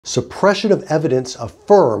Suppression of evidence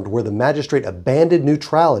affirmed where the magistrate abandoned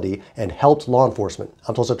neutrality and helped law enforcement.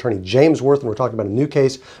 I'm Tulsa attorney James Worth, and we're talking about a new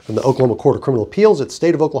case from the Oklahoma Court of Criminal Appeals. It's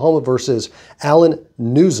State of Oklahoma versus Alan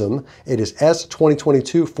Newsom. It is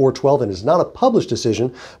S-2022-412 and is not a published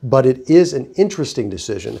decision, but it is an interesting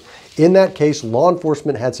decision. In that case, law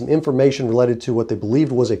enforcement had some information related to what they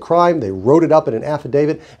believed was a crime. They wrote it up in an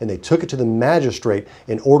affidavit and they took it to the magistrate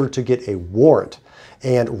in order to get a warrant.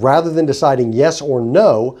 And rather than deciding yes or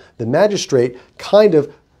no, the magistrate kind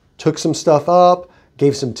of took some stuff up,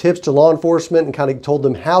 gave some tips to law enforcement and kind of told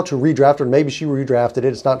them how to redraft it, or maybe she redrafted it,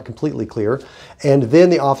 it's not completely clear. And then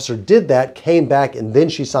the officer did that, came back, and then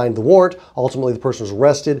she signed the warrant. Ultimately, the person was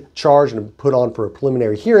arrested, charged, and put on for a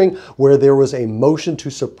preliminary hearing where there was a motion to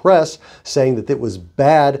suppress, saying that it was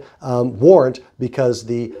bad warrant because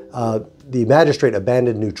the magistrate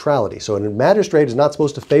abandoned neutrality. So a magistrate is not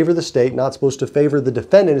supposed to favor the state, not supposed to favor the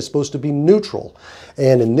defendant, is supposed to be neutral.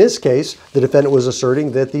 And in this case, the defendant was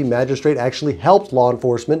asserting that the magistrate actually helped law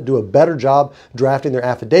enforcement do a better job drafting their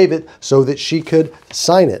affidavit so that she could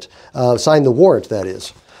sign it, sign the warrant, that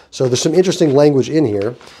is. So there's some interesting language in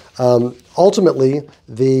here. Ultimately,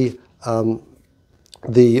 the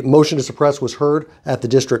motion to suppress was heard at the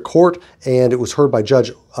district court, and it was heard by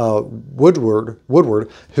Judge Woodward,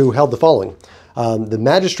 who held the following. The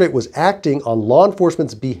magistrate was acting on law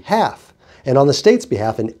enforcement's behalf and on the state's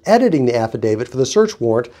behalf in editing the affidavit for the search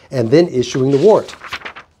warrant and then issuing the warrant.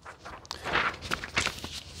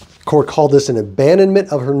 The court called this an abandonment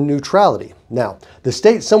of her neutrality. Now, the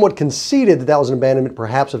state somewhat conceded that that was an abandonment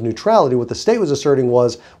perhaps of neutrality. What the state was asserting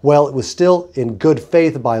was, well, it was still in good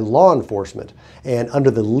faith by law enforcement. And under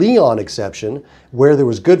the Leon exception, where there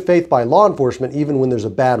was good faith by law enforcement, even when there's a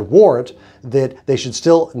bad warrant, that they should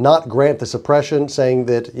still not grant the suppression, saying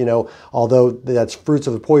that, you know, although that's fruits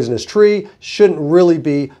of a poisonous tree, shouldn't really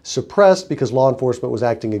be suppressed because law enforcement was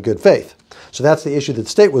acting in good faith. So that's the issue that the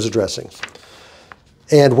state was addressing.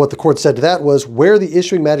 And what the court said to that was, where the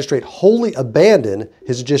issuing magistrate wholly abandoned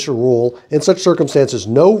his judicial rule, in such circumstances,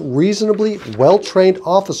 no reasonably well-trained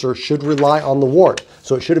officer should rely on the warrant.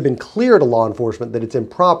 So it should have been clear to law enforcement that it's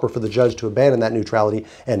improper for the judge to abandon that neutrality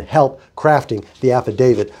and help crafting the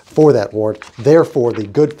affidavit for that warrant. Therefore, the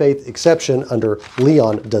good faith exception under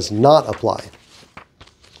Leon does not apply.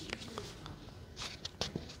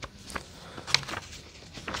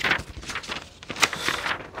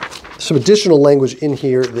 Some additional language in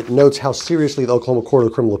here that notes how seriously the Oklahoma Court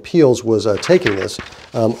of Criminal Appeals was taking this.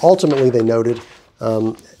 Ultimately, they noted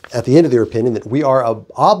at the end of their opinion that we are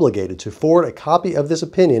obligated to forward a copy of this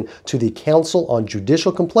opinion to the Council on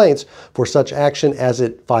Judicial Complaints for such action as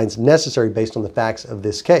it finds necessary based on the facts of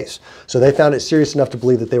this case. So they found it serious enough to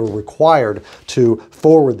believe that they were required to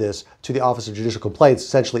forward this to the Office of Judicial Complaints.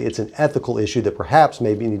 Essentially, it's an ethical issue that perhaps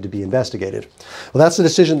maybe need to be investigated. Well, that's the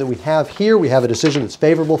decision that we have here. We have a decision that's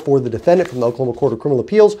favorable for the defendant from the Oklahoma Court of Criminal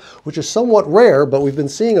Appeals, which is somewhat rare, but we've been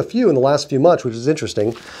seeing a few in the last few months, which is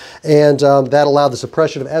interesting. And that allowed the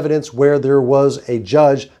suppression of evidence where there was a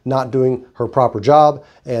judge not doing her proper job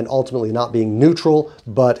and ultimately not being neutral,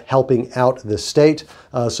 but helping out the state.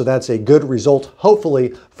 So that's a good result,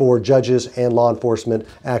 hopefully, for judges and law enforcement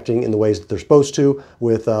acting in the ways that they're supposed to,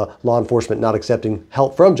 with law enforcement not accepting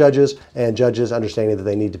help from judges and judges understanding that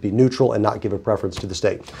they need to be neutral and not give a preference to the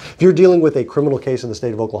state. If you're dealing with a criminal case in the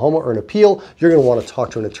state of Oklahoma or an appeal, you're going to want to talk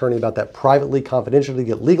to an attorney about that privately, confidentially,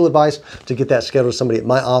 get legal advice. To get that scheduled with somebody at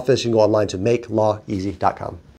my office, you can go online to makelawEasy.com.